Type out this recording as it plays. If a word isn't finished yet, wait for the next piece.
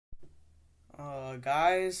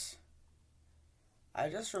Guys, I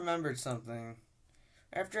just remembered something.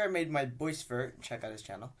 After I made my voice vert, check out his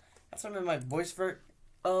channel. After I made my voice vert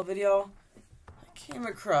video, I came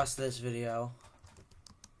across this video.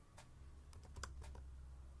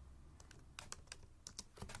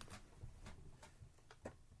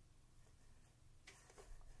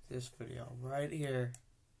 This video right here.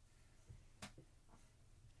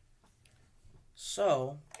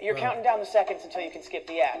 So, you're counting down the seconds until you can skip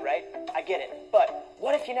the ad, right? I get it. But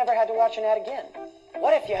what if you never had to watch an ad again?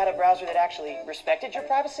 What if you had a browser that actually respected your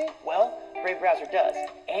privacy? Well, Brave Browser does.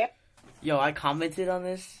 And yo, I commented on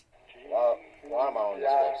this. Why am I on this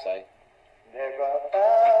website?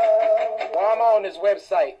 Why am I on this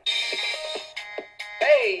website?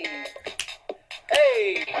 Hey!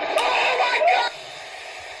 Hey! Oh my God!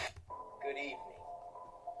 Good evening.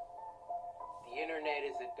 The internet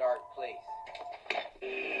is a dark place.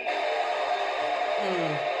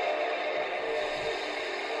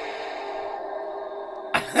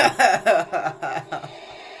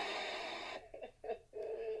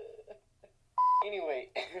 Anyway,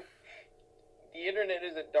 the internet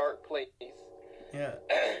is a dark place. Yeah.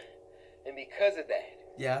 And because of that,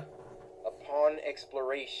 Yeah. upon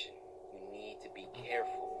exploration, you need to be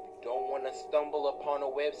careful. You don't want to stumble upon a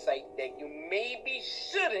website that you maybe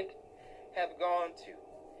shouldn't have gone to.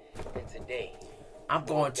 And today, I'm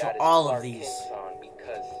going to got his all of Clark these. Kents on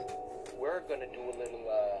because we're gonna do a little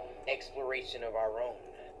exploration of our own.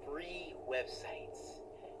 3 websites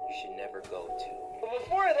you should never go to. But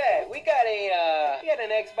before that, we got an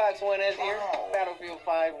Xbox One S here. Battlefield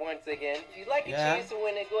 5 once again. If you'd like a chance to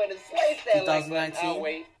win it, go ahead and slice that like button. 2019. I'll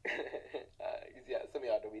wait. Yeah, some of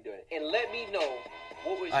y'all don't be doing it. And let me know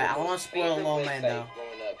what was Alright, your I wanna most spoil favorite Low website Man, though.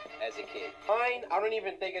 growing up as a kid. Mine, I don't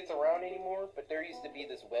even think it's around anymore, but there used to be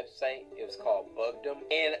this website. It was called Bugdom.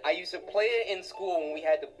 And I used to play it in school when we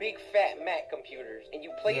had the big fat Mac computers. And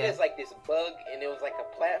you played it as like this bug, and it was like a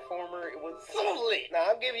platformer. It was so lit. Now,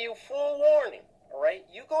 I'm giving you full warning. Alright?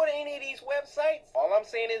 You go to any of these websites, all I'm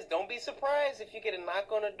saying is don't be surprised if you get a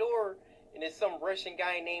knock on the door and it's some Russian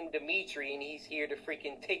guy named Dmitri and he's here to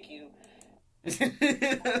freaking take you. Russian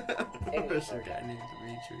guy named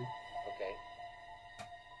Dimitri.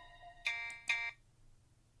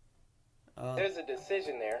 Okay. There's a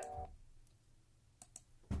decision there.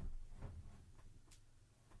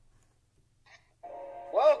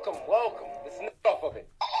 Welcome. That's enough of it.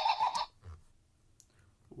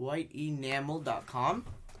 Whiteenamel.com.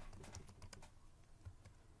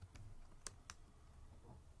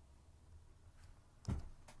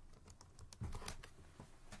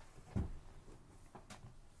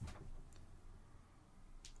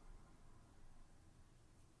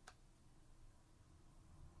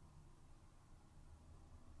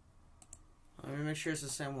 Let me make sure it's the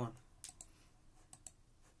same one.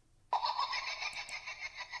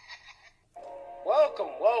 Welcome.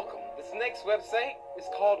 This next website is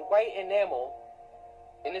called White Enamel,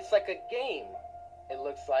 and it's like a game, it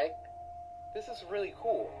looks like. This is really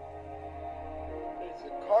cool. There's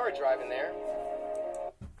a car driving there.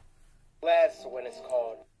 Last one is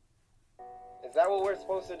called. Is that what we're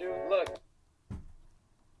supposed to do? Look.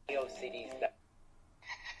 Cities.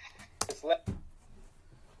 It's left.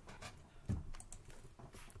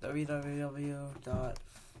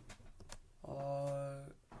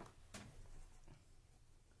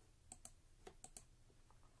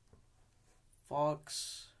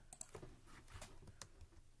 Fox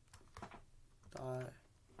dot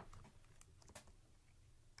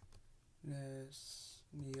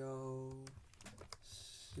Neo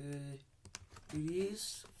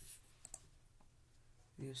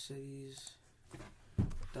cities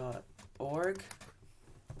 .org.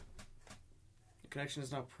 The connection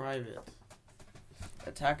is not private.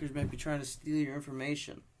 Attackers may be trying to steal your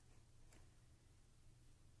information.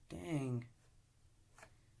 Dang.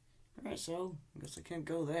 Alright, so I guess I can't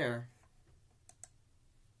go there.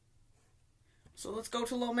 So let's go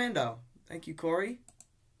to Lomando. Thank you, Corey.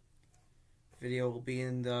 Video will be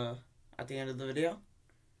at the end of the video.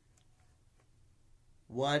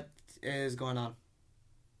 What is going on?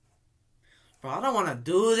 Bro, I don't want to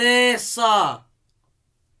do this. Bro,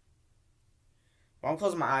 I'm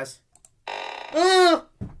closing my eyes.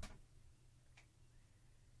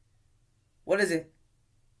 What is it?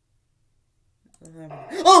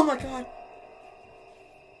 Oh my God!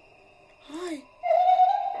 Hi!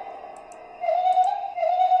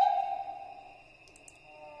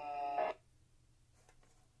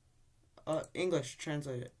 English,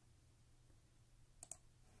 translate it.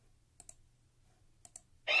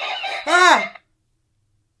 Ah!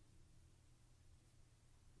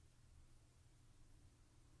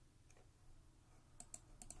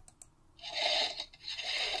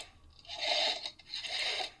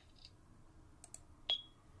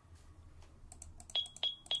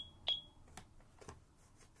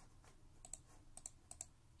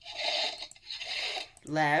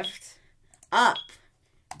 left, up,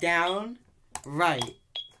 down, right.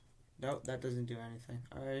 Nope, that doesn't do anything.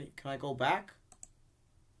 Alright, can I go back?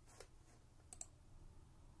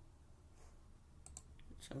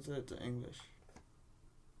 Translate it to English.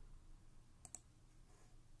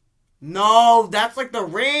 No, that's like the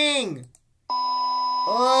ring!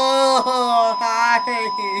 Oh, hi!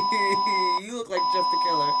 You look like Jeff the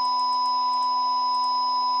Killer.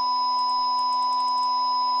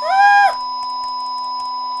 Ah!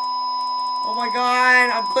 Oh my god,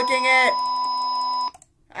 I'm clicking it!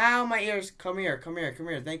 Ow, my ears. Come here, come here, come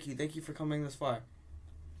here. Thank you for coming this far.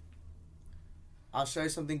 I'll show you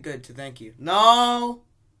something good to thank you. No!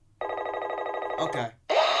 Okay.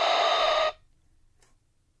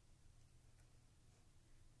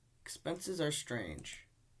 Expenses are strange.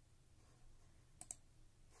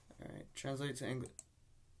 Alright, translate to English.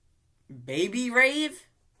 Baby rave?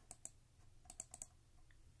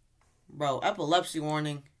 Bro, epilepsy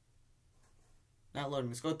warning. Not loading.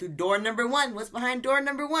 Let's go through door number 1. What's behind door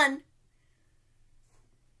number 1?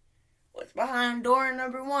 What's behind door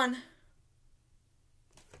number 1?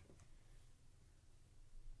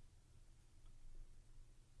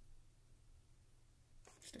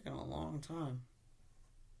 It's taking a long time.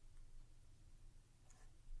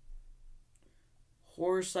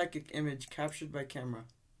 Horror psychic image captured by camera.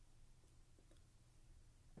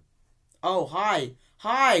 Oh, hi.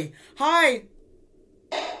 Hi. Hi.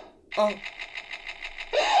 Oh.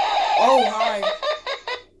 Oh, hi.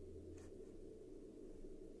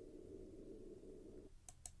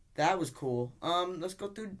 That was cool. Let's go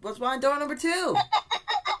through what's behind door number 2.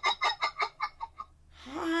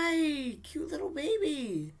 Hi, cute little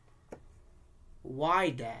baby. Why,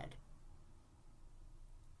 Dad?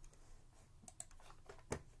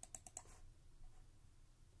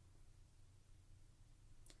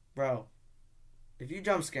 Bro, if you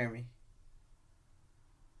jump scare me.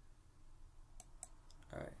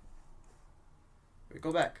 Alright.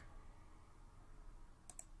 Go back.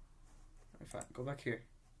 Alright, fine. Go back here.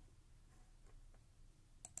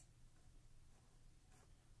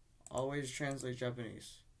 Always translate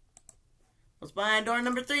Japanese. What's behind door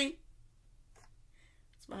number 3?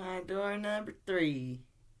 What's behind door number 3?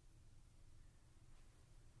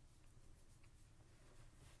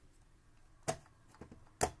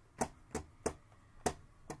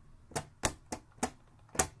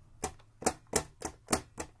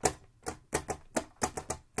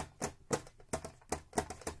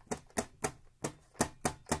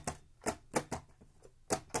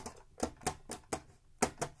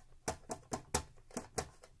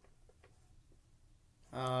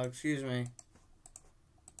 Excuse me.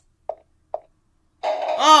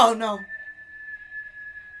 Oh, no.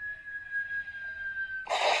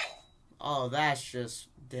 Oh, that's just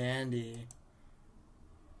dandy.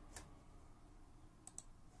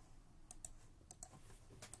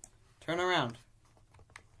 Turn around.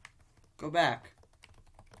 Go back.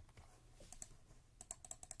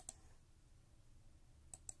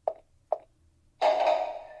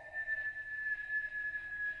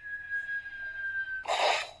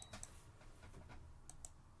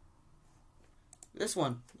 This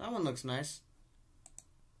one. That one looks nice.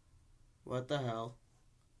 What the hell?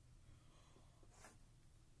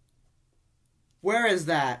 Where is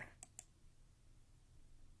that?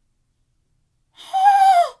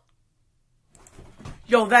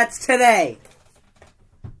 Yo, that's today.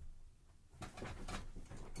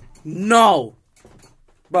 No.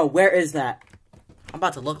 Bro, where is that? I'm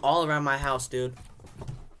about to look all around my house, dude.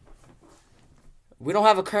 We don't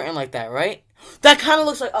have a curtain like that, right? That kind of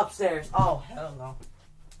looks like upstairs. Oh, hell no.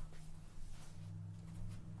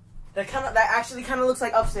 That actually kind of looks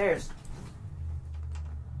like upstairs.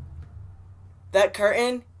 That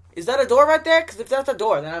curtain, is that a door right there? Because if that's a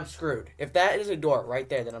door, then I'm screwed. If that is a door right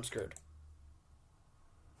there, then I'm screwed.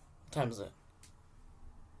 What time is it?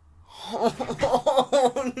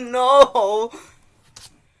 Oh, no.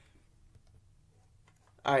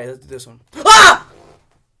 Alright, let's do this one. Ah!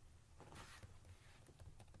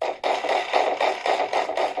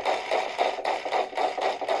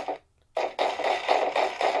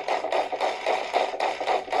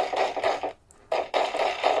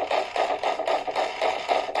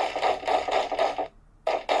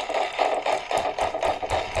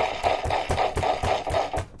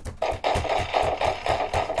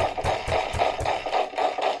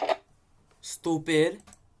 Stupid.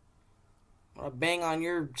 I bang on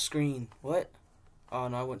your screen. What? Oh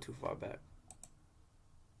no, I went too far back.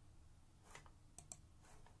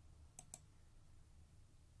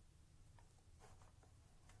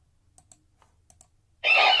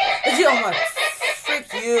 Oh my,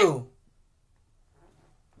 frick you.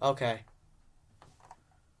 Okay.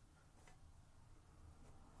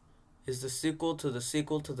 is the sequel to the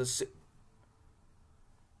sequel to the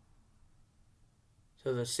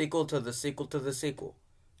to the sequel to the sequel to the sequel.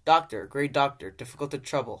 Doctor, great doctor, difficult to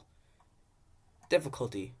trouble.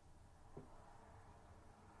 Difficulty.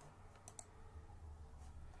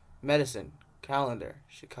 Medicine, calendar,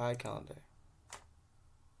 Shikai calendar.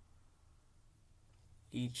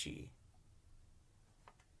 Ichi.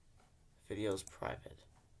 Video's private.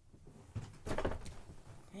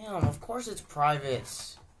 Damn, of course it's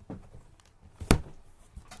private.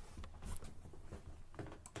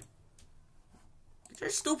 Get your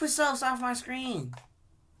stupid selves off my screen.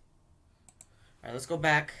 Alright, let's go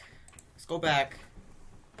back. Let's go back.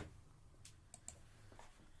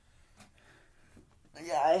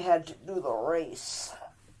 Yeah, I had to do the race.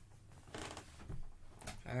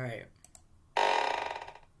 Alright.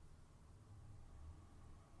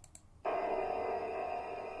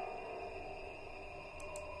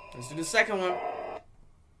 Let's do the second one.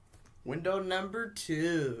 Window number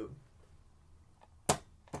 2.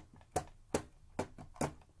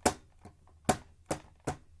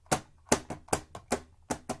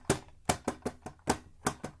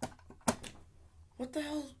 What the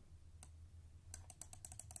hell?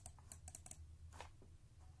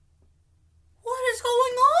 What is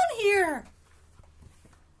going on here?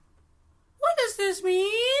 What does this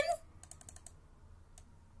mean?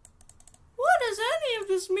 What does any of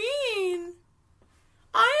this mean?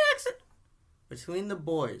 Between the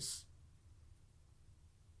boys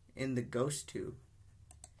in the ghost tube.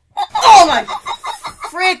 Oh my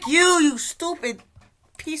frick you stupid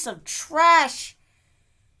piece of trash!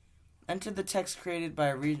 Enter the text created by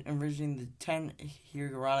enriching the 10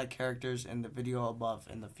 Hiragana characters in the video above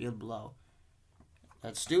in the field below.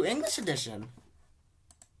 Let's do English edition.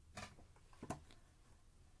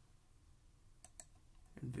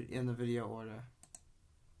 In the video order.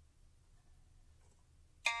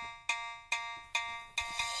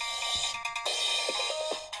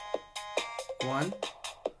 One,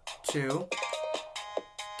 2,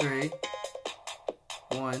 3,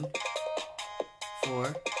 1,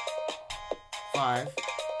 4, 5,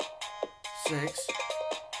 6,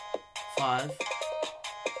 5,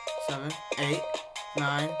 7, 8,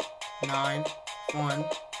 9, 9, 1,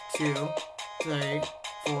 2, 3,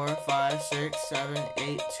 4, 5, 6, 7,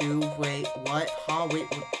 8, 2, wait, what? Huh? Wait,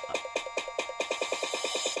 what?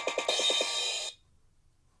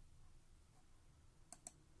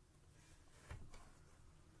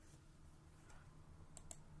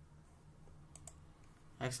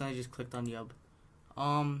 I accidentally just clicked on Yub.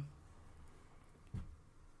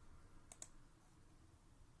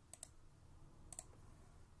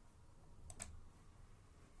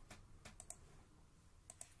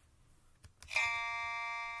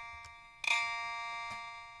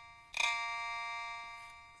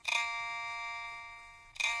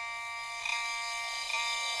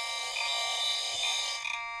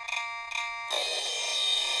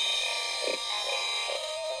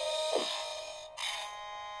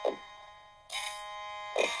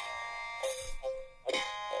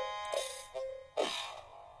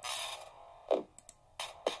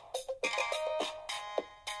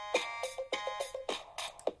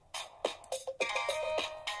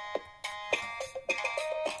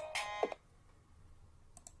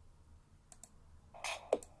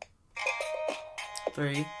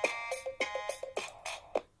 3,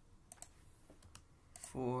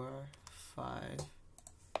 4, 5.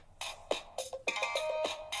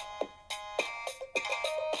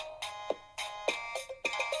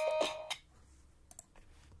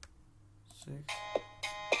 6,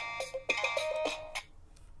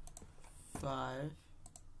 5,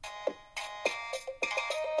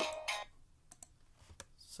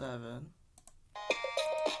 7,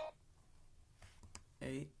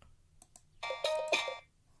 8,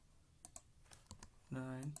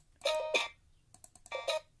 9,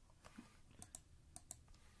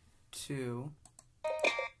 2,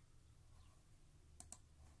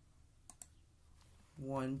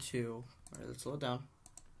 1, 2. Alright, let's slow it down.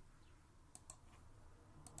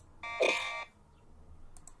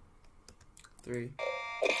 3,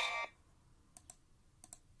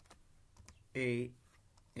 8,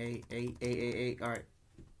 8, 8, 8, 8, 8. Alright.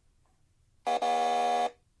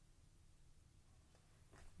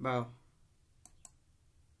 Bro.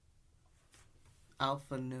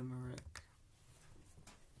 Alphanumeric.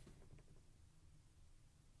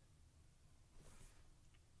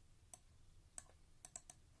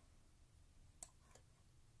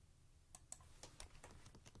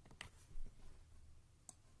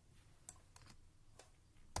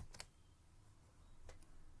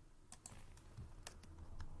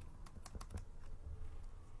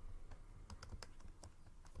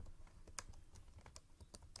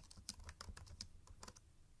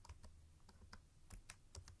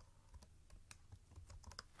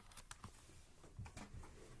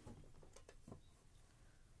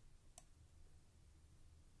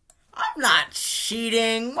 I'm not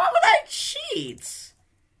cheating. Why would I cheat?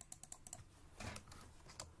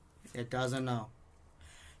 It doesn't know.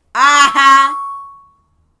 Aha!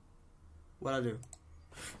 What'd I do?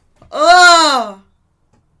 Oh!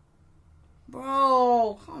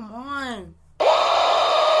 Bro, come on.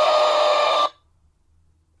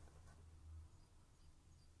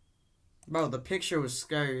 Bro, the picture was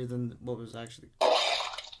scarier than what was actually.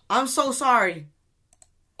 I'm so sorry.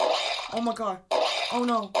 Oh my god. Oh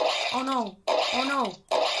no. Oh no. Oh no.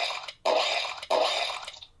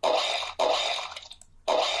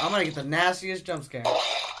 I'm gonna get the nastiest jump scare.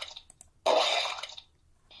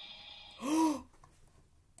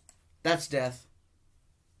 That's death.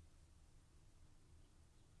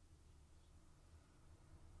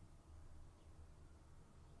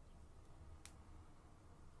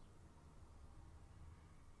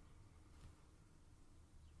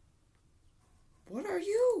 What are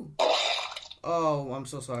you? Oh, I'm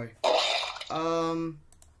so sorry. I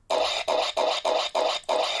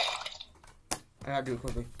gotta do it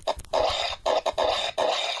quickly.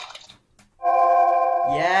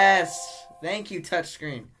 Yes! Thank you,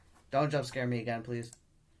 touchscreen. Don't jump scare me again, please.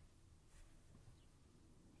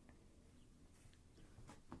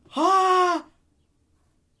 Ah!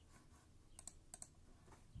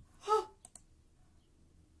 Ah!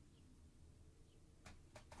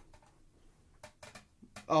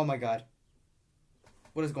 Oh my god.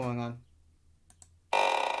 What is going on?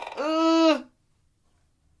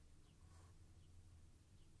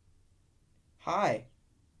 Hi.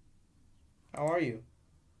 How are you?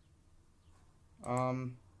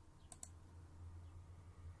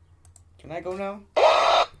 Can I go now?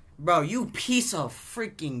 Bro, you piece of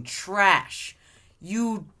freaking trash.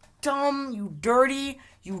 You dumb, you dirty,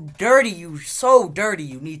 you so dirty.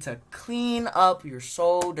 You need to clean up. You're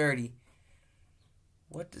so dirty.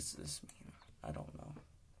 What does this mean? I don't know.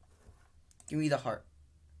 Give me the heart.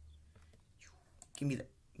 Give me that.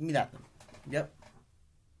 Give me that. Yep.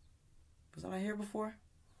 Was I here before?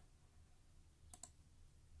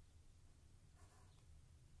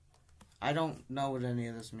 I don't know what any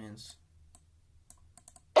of this means.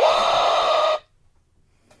 You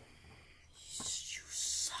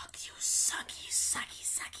suck, you sucky, sucky,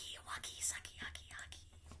 sucky, wacky, sucky, yucky, yucky.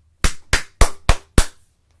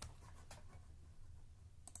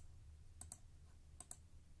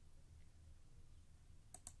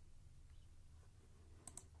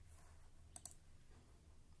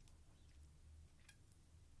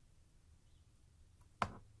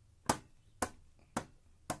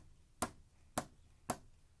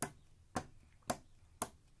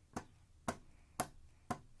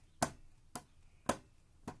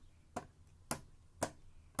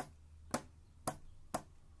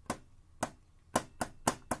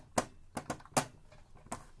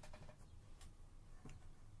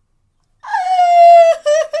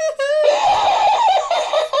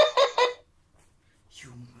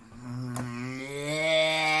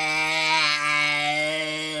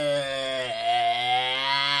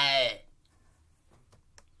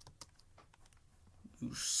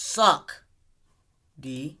 You suck.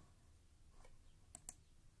 D.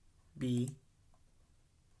 B.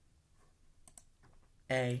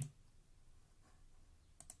 A.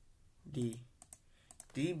 D.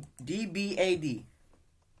 D. D. B. A. D.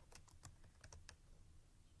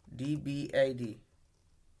 D. B. A. D.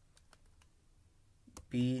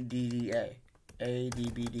 B. D. D. A. A. D.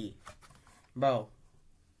 B. D. Bro.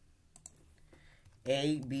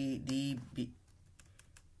 A. B. D. B.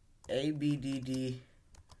 A. B. D. D.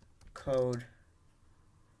 Code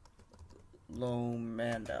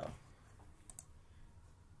Lomando.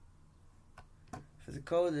 For the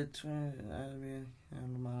code that's there's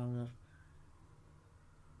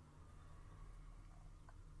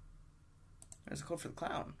a code for the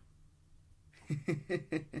clown.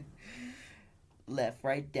 Left,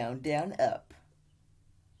 right, down, down, up.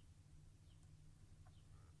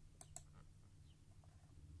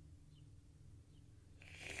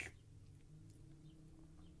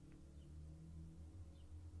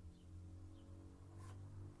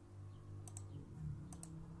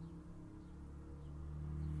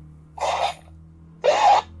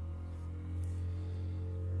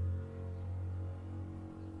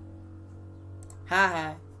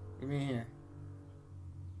 Hi. Give me here.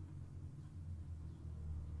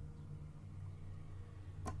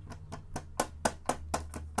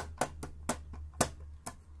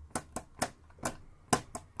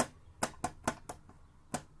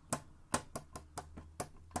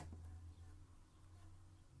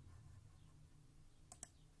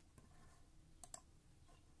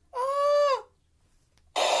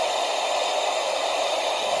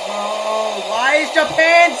 Why is jumping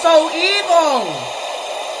Japan so evil?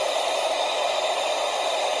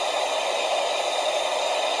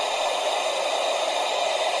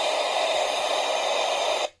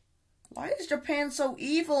 Why is Japan so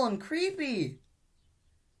evil and creepy?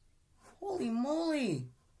 Holy moly.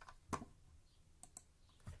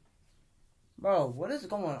 Bro, what is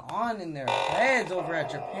going on in their heads over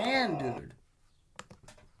at Japan, dude?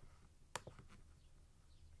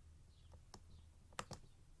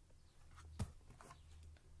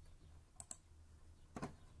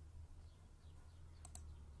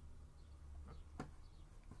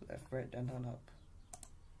 Left, right, down, down, up.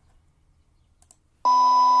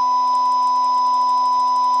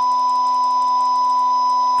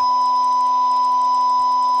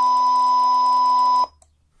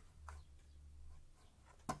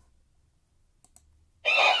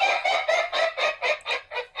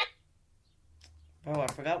 Oh, I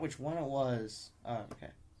forgot which one it was. Oh,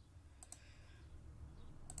 okay.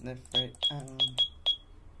 Left, right, down.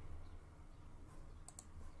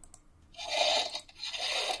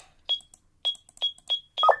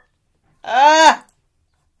 Ah!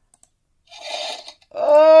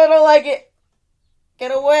 Oh, I don't like it.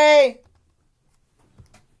 Get away.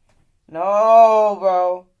 No,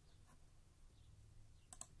 bro.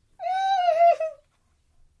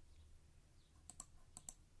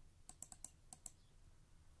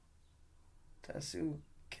 Tasu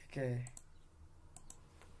Keke.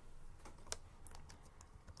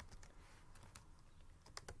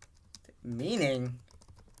 Meaning?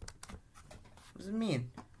 What does it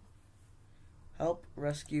mean? Help,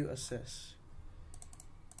 rescue, assist.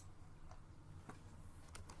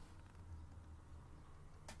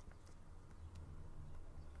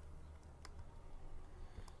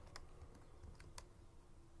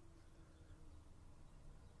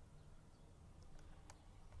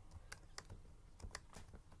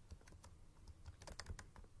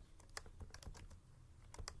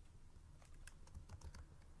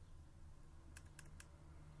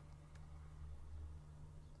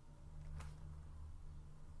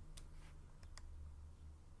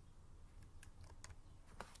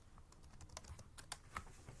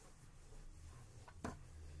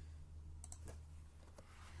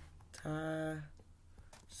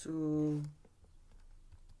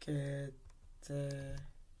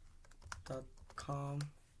 Tasukete.com.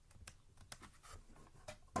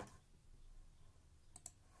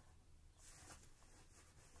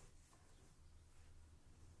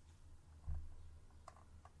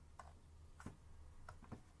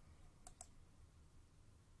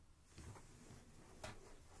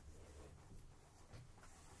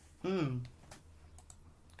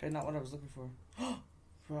 Okay, not what I was looking for.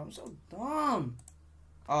 Bro, I'm so dumb.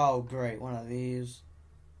 Oh, great. One of these.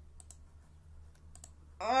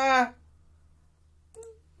 Ah!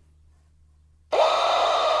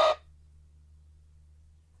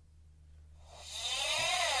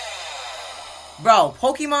 Bro,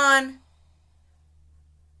 Pokemon.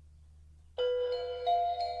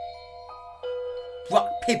 Rock,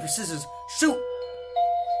 paper, scissors, shoot.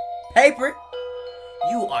 Paper.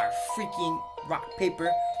 You are freaking rock, paper,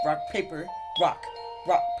 rock, paper, rock.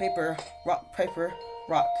 Rock, paper, rock, paper,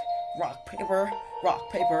 rock, rock, paper,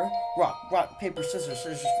 rock, paper, rock, paper, scissors,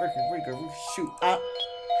 scissors, freaking, rigor, shoot, ha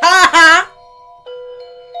ha!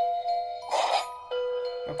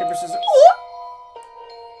 Rock, paper, scissors, ooh!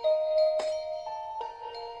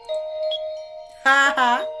 Ha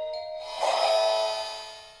ha!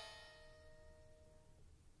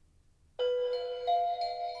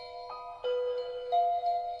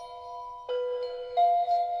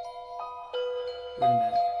 Wait a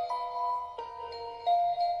minute.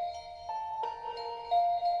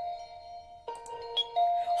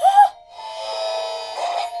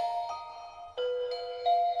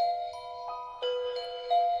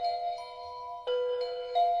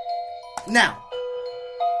 Now.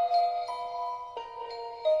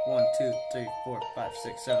 1, 2, 3, 4, 5,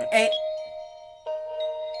 6, 7, 8.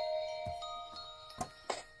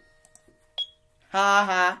 Ha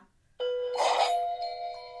ha.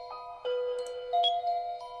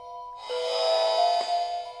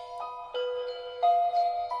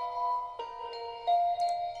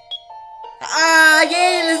 Ah,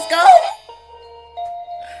 yay, let's go!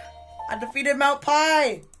 I defeated Mount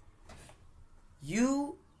Pi!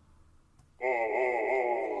 You...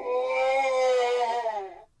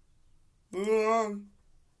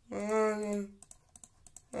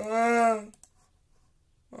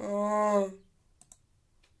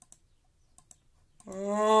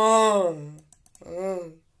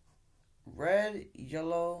 Red,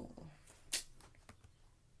 yellow...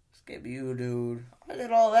 Skip you, dude. I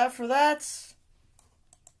did all that for that.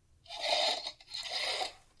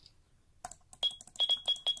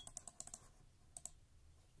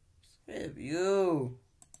 Skip you.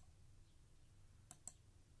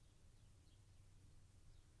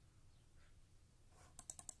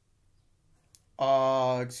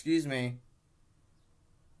 Excuse me.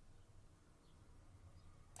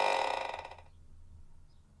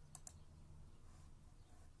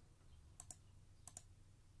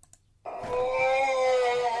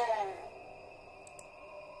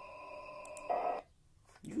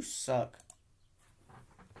 You suck.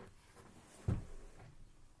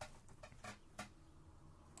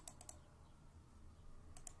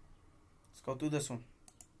 Let's go through this one.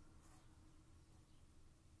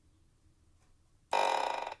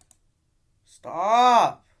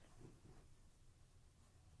 Stop!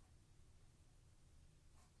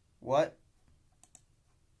 What?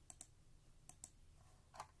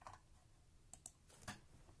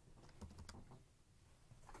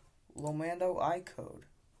 Lomando I code.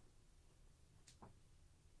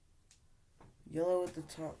 Yellow at the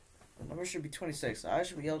top. The number should be 26. I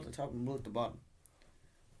should be yellow at the top and blue at the bottom.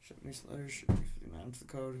 These letters should be 59 to the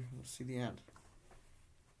code. Let's see the end.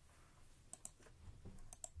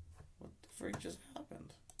 What the freak just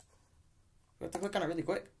happened? We have to click on it really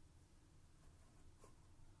quick.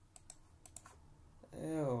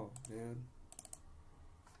 Ew, dude.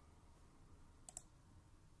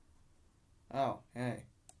 Oh, hey.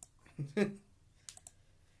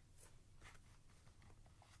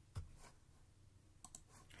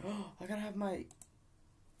 Oh, I gotta have my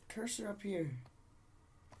cursor up here.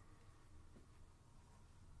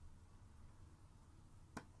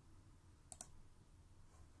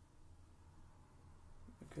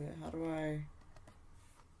 Okay, how do I...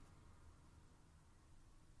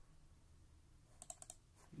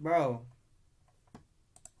 Bro.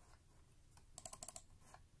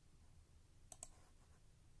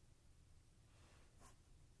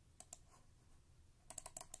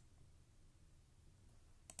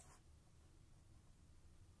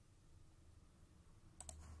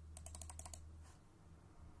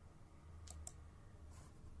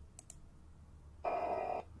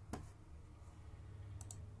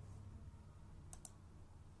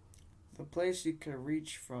 The place you can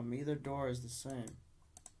reach from either door is the same.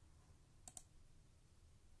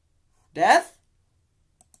 Death?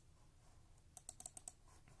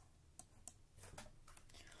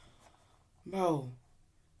 Bro,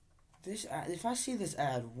 this ad, if I see this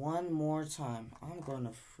ad one more time, I'm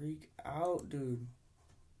gonna freak out, dude.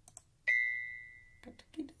 Got the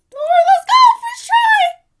key to the door. Let's go! First try!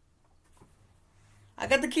 I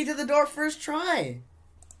got the key to the door first try.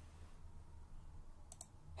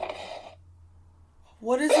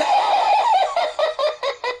 What is it?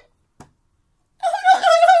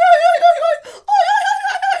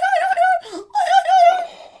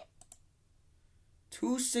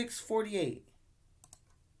 2648.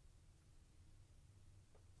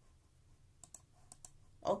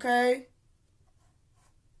 Okay.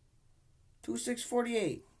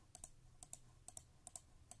 2648.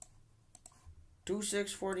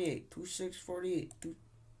 2648. 2648.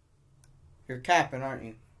 You're capping, aren't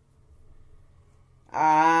you?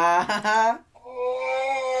 Ah.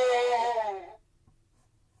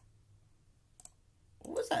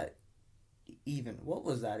 What was that? Even. What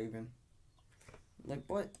was that even? Like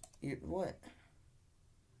what? What?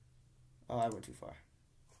 Oh, I went too far.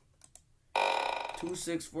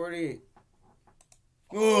 2648.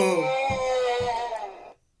 Oh.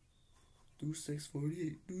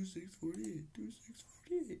 2648. 2648.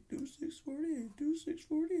 2648. 2648.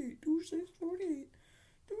 2648. 2648.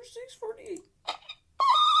 2648.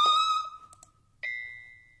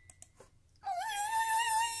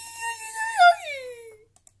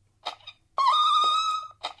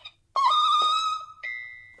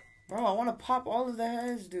 Bro, I want to pop all of the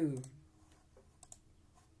heads, dude.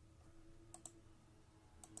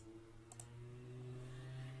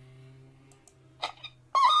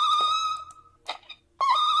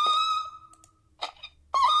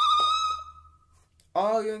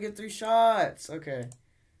 Oh, you only get 3 shots. Okay.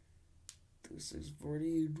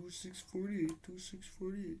 2648, 2648,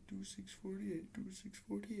 2648, 2648,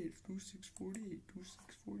 2648, 2648,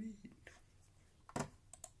 2648.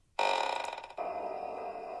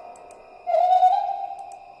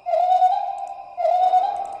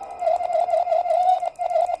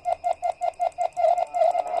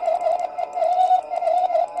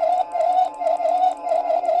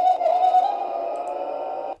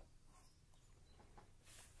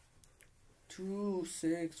 Two,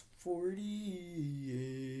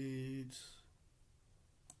 648.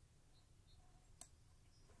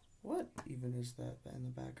 What even is that in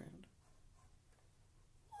the background?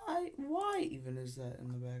 Why even is that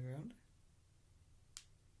in the background?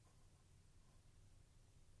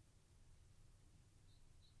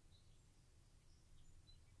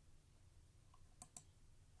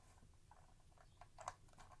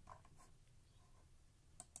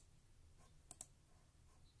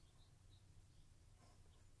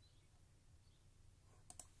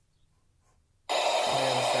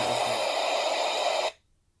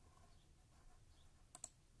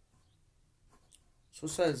 So it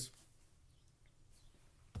says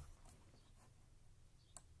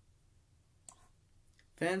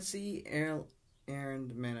fancy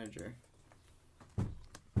errand manager.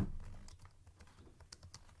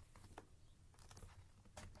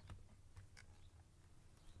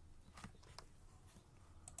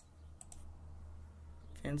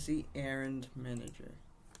 Fancy errand manager.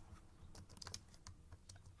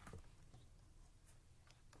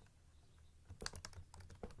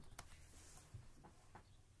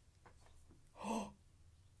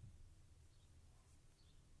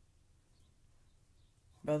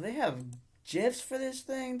 Bro, they have GIFs for this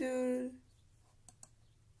thing, dude.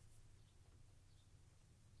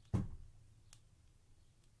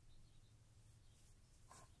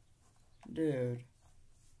 Dude.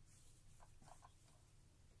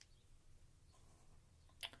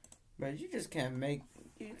 But you just can't make,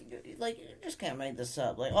 you just can't make this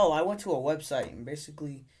up. Like, oh, I went to a website and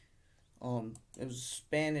basically, it was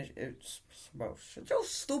Spanish. It's, bro, so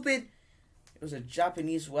stupid. It was a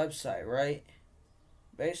Japanese website, right?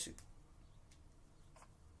 Basic.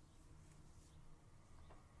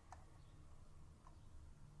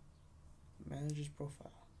 Manager's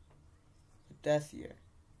profile. Death year.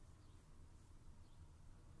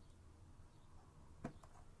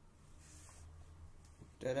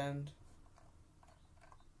 Dead end.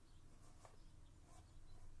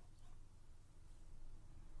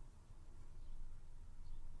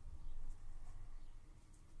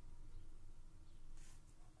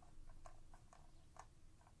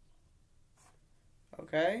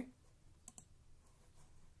 Okay.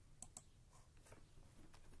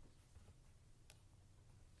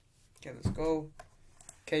 Okay, let's go.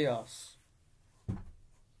 Chaos.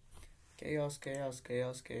 Chaos, chaos,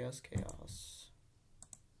 chaos, chaos, chaos.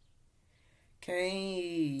 Chaos.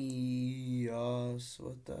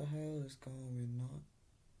 What the hell is going on?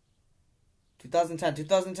 2010,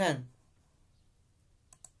 2010.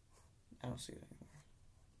 I don't see it anymore.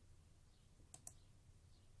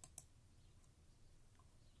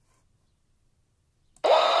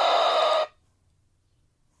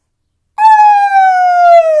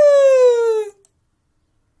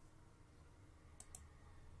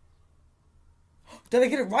 Did I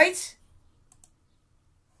get it right?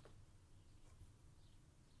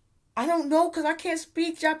 I don't know because I can't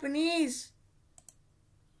speak Japanese.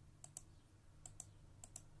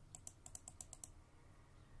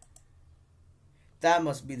 That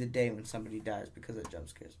must be the day when somebody dies because it jump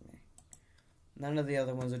scares me. None of the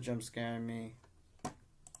other ones are jump scaring me.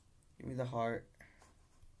 Give me the heart.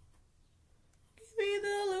 Give me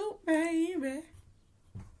the loot, baby.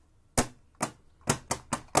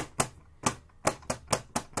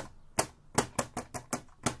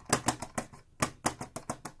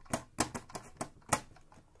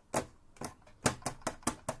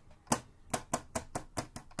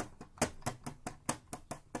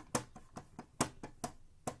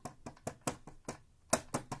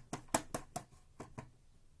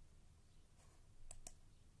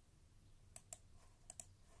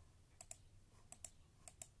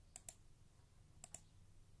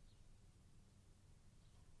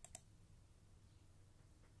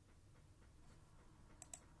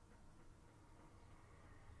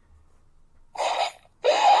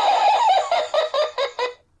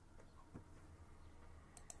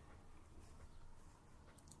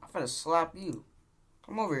 I'm gonna slap you.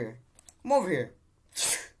 Come over here. Come over here.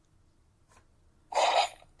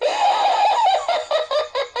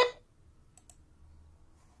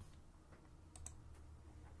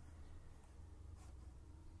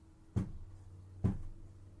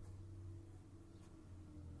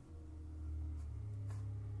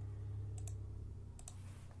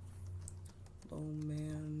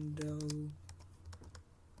 Lomando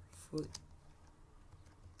foot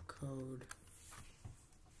code.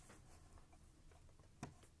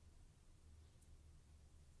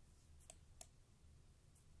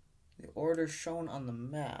 The order shown on the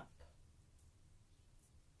map.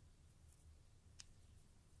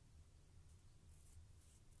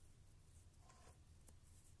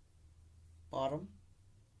 Bottom.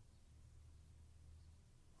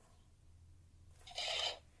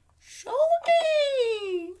 Show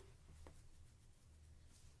me!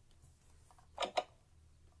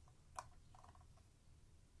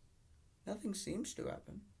 Nothing seems to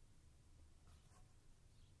happen.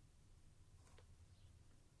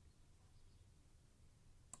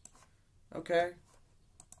 Okay.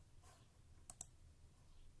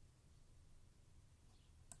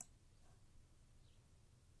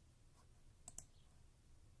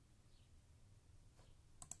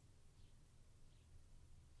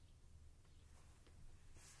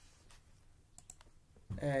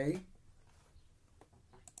 A.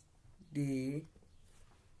 D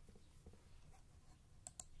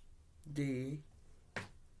D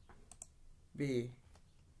B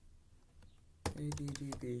A D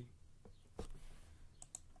D B.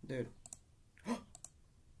 Dude.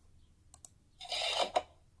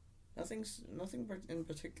 Nothing in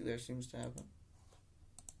particular seems to happen.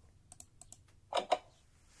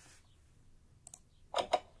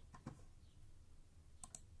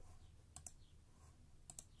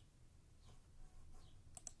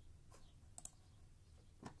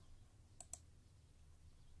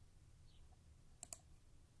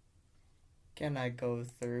 Can I go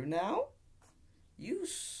through now? You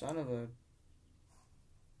son of a...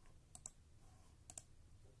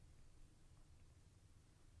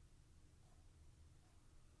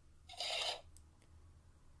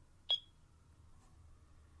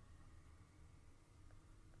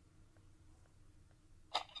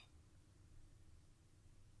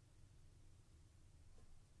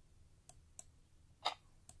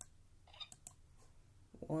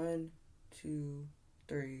 One, two,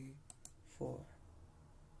 three, four.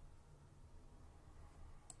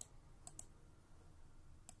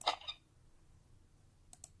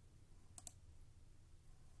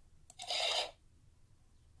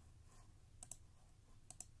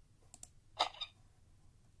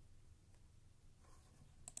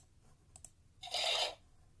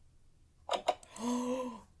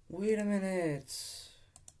 Wait a minute.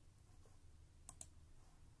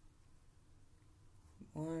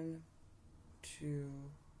 One, two,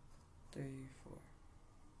 three, four.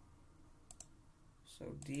 So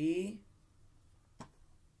D,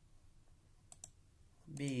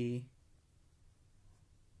 B,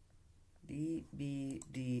 D, B,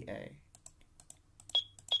 D, A.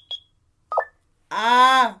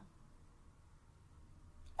 Ah!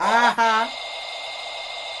 Aha!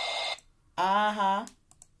 Aha!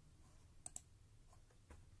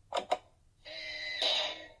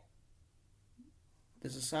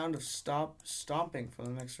 There's a sound of stomping from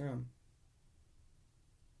the next room.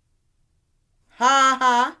 Ha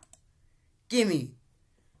ha! Gimme!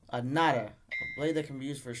 A nada. A blade that can be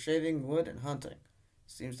used for shaving wood and hunting.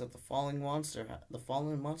 Seems that the fallen monster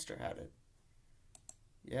had it.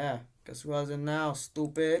 Yeah, guess who has it now,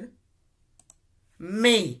 stupid?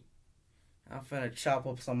 Me! I'm finna chop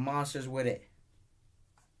up some monsters with it.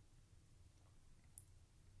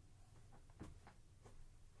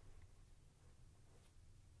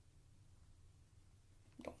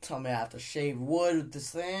 Don't tell me I have to shave wood with this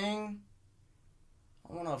thing.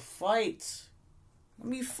 I wanna fight. Let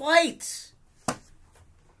me fight. I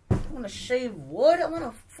wanna shave wood. I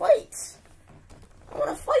wanna fight. I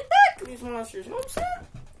wanna fight back to these monsters. You know what I'm saying?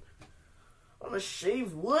 I wanna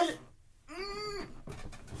shave wood.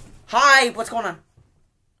 Hi, what's going on?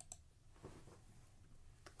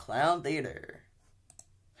 Clown Theater.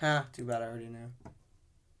 Huh, too bad I already knew.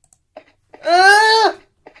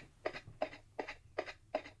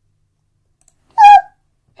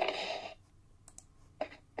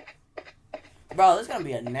 Bro, there's gonna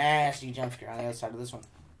be a nasty jump scare on the other side of this one.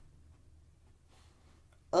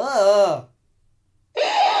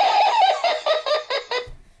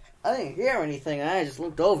 I didn't hear anything. I just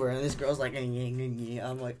looked over and this girl's like,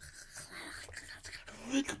 I'm like,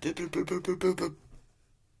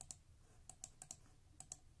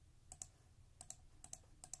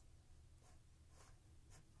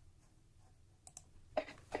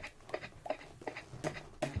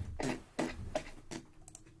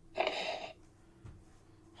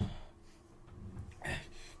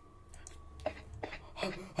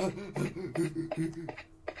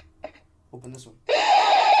 open this one.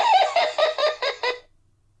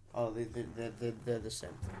 Oh, they're the same.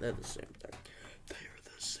 They're the same thing. They are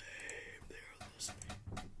the same. They are the same.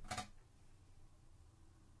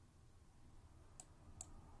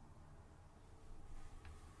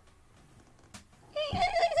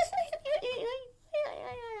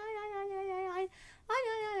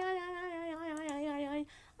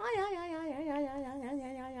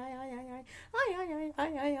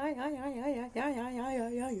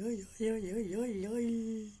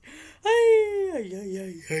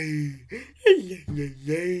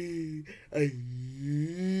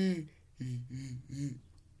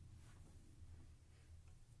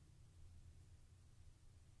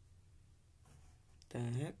 The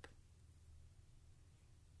heck?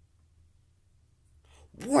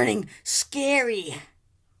 Warning! Scary!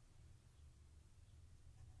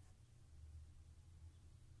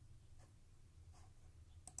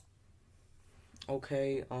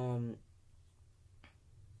 Okay,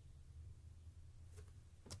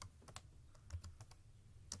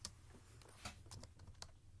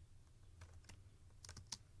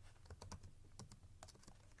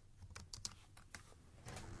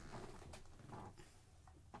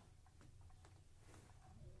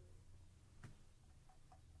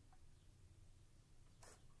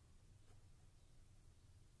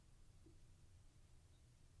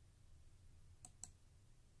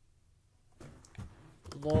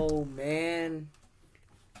 Low man.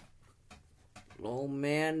 Low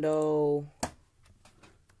Mando.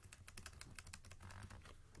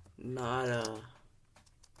 Not a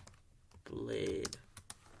blade.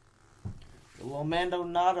 The Low Mando,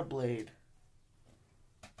 not a blade.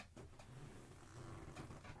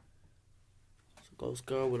 So Ghost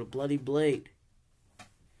Girl with a bloody blade.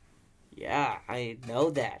 Yeah, I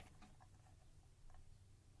know that.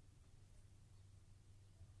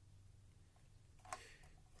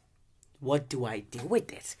 What do I do with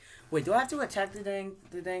this? Wait, do I have to attack the dang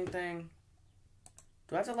thing?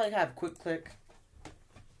 Do I have to like have quick click?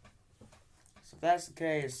 So if that's the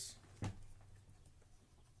case,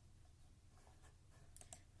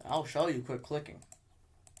 I'll show you quick clicking.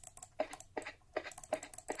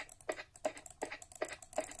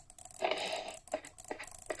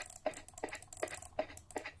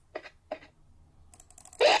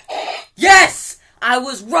 Yes! I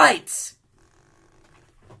was right!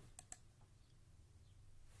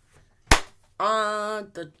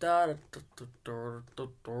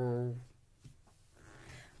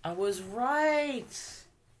 I was right.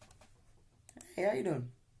 Hey, how you doing?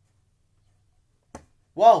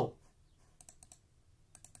 Whoa.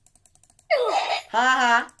 Ha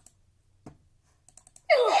ha.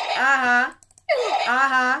 Aha.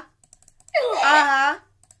 Aha. Aha.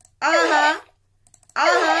 Aha.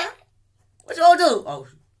 Aha. What you gonna do? Oh,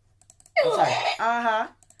 I'm sorry. Uh-huh.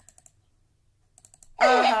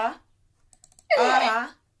 Uh-huh. Uh-huh.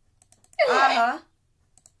 Uh-huh.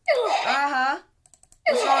 Uh-huh.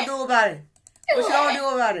 What you gonna do about it? What you gonna do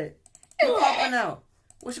about it? You popping out.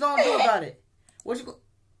 What you gonna do about it? What you go...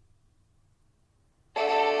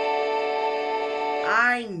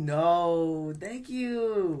 I know. Thank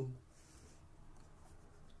you.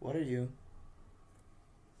 What are you?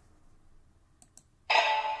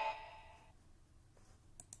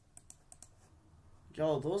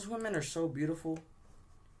 Yo, those women are so beautiful.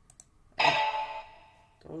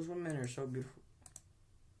 Those women are so beautiful.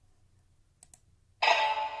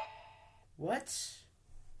 What?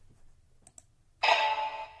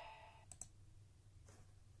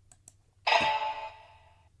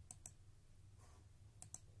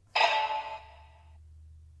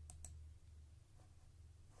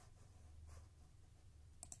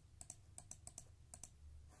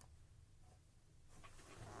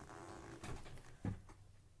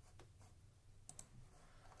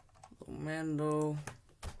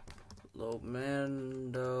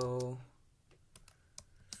 Lomando,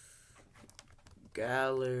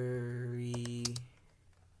 gallery,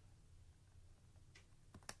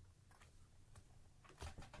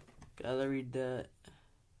 that.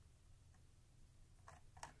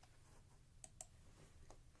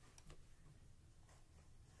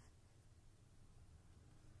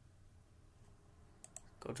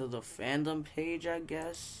 Go to the fandom page, I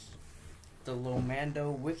guess. The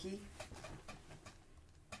Lomando wiki.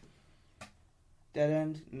 Dead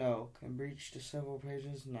end? No. Can breach to several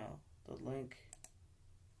pages? No. The link.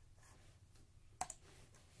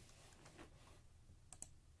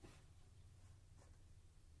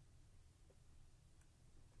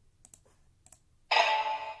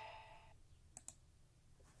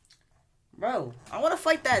 Bro, I want to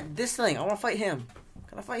fight this thing. I want to fight him.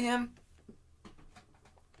 Can I fight him?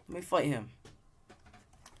 Let me fight him.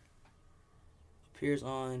 Appears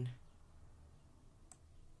on...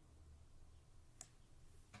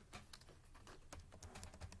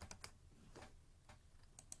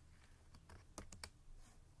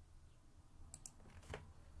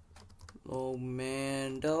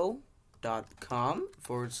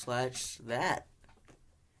 lomando.com/that.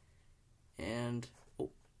 And... oh.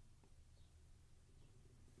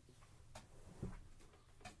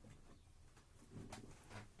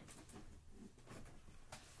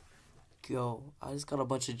 Yo, I just got a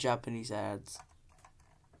bunch of Japanese ads.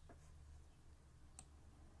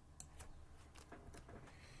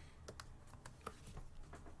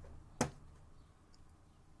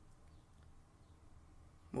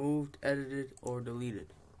 Moved, edited, or deleted.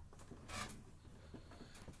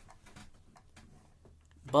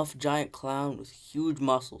 Buff giant clown with huge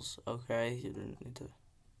muscles. Okay, you didn't need to...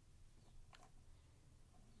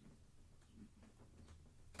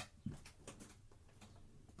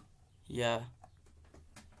 yeah.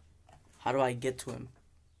 How do I get to him?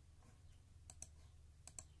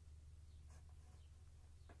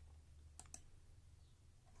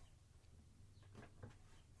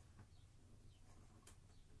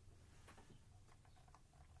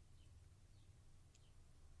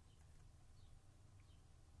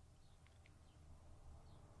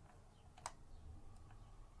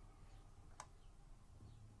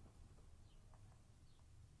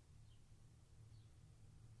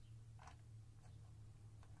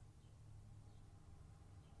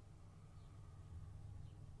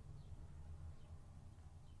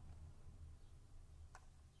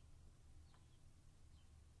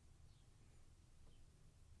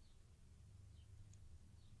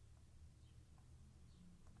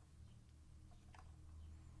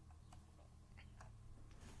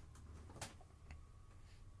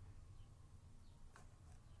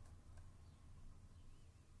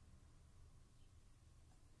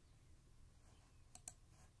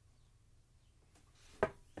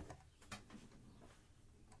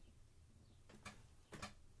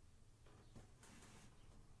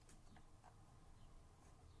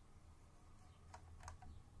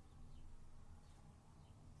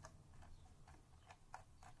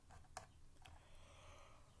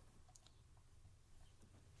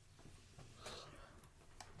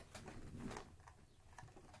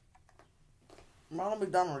 Ronald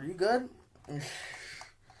McDonald, are you good?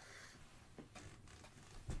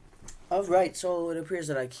 Alright, so it appears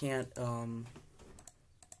that I can't,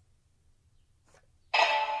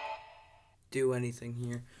 do anything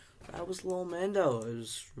here. That was Lil Mando. It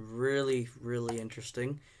was really, really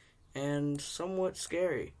interesting and somewhat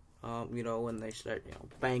scary. You know, when they start, you know,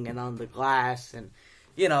 banging on the glass and,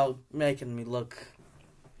 you know, making me look,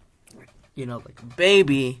 you know, like a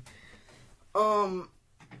baby. I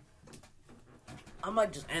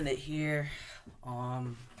might just end it here. I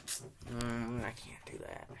can't do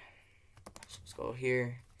that. So let's go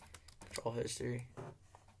here. Control history.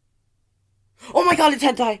 Oh my god, it's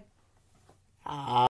hentai!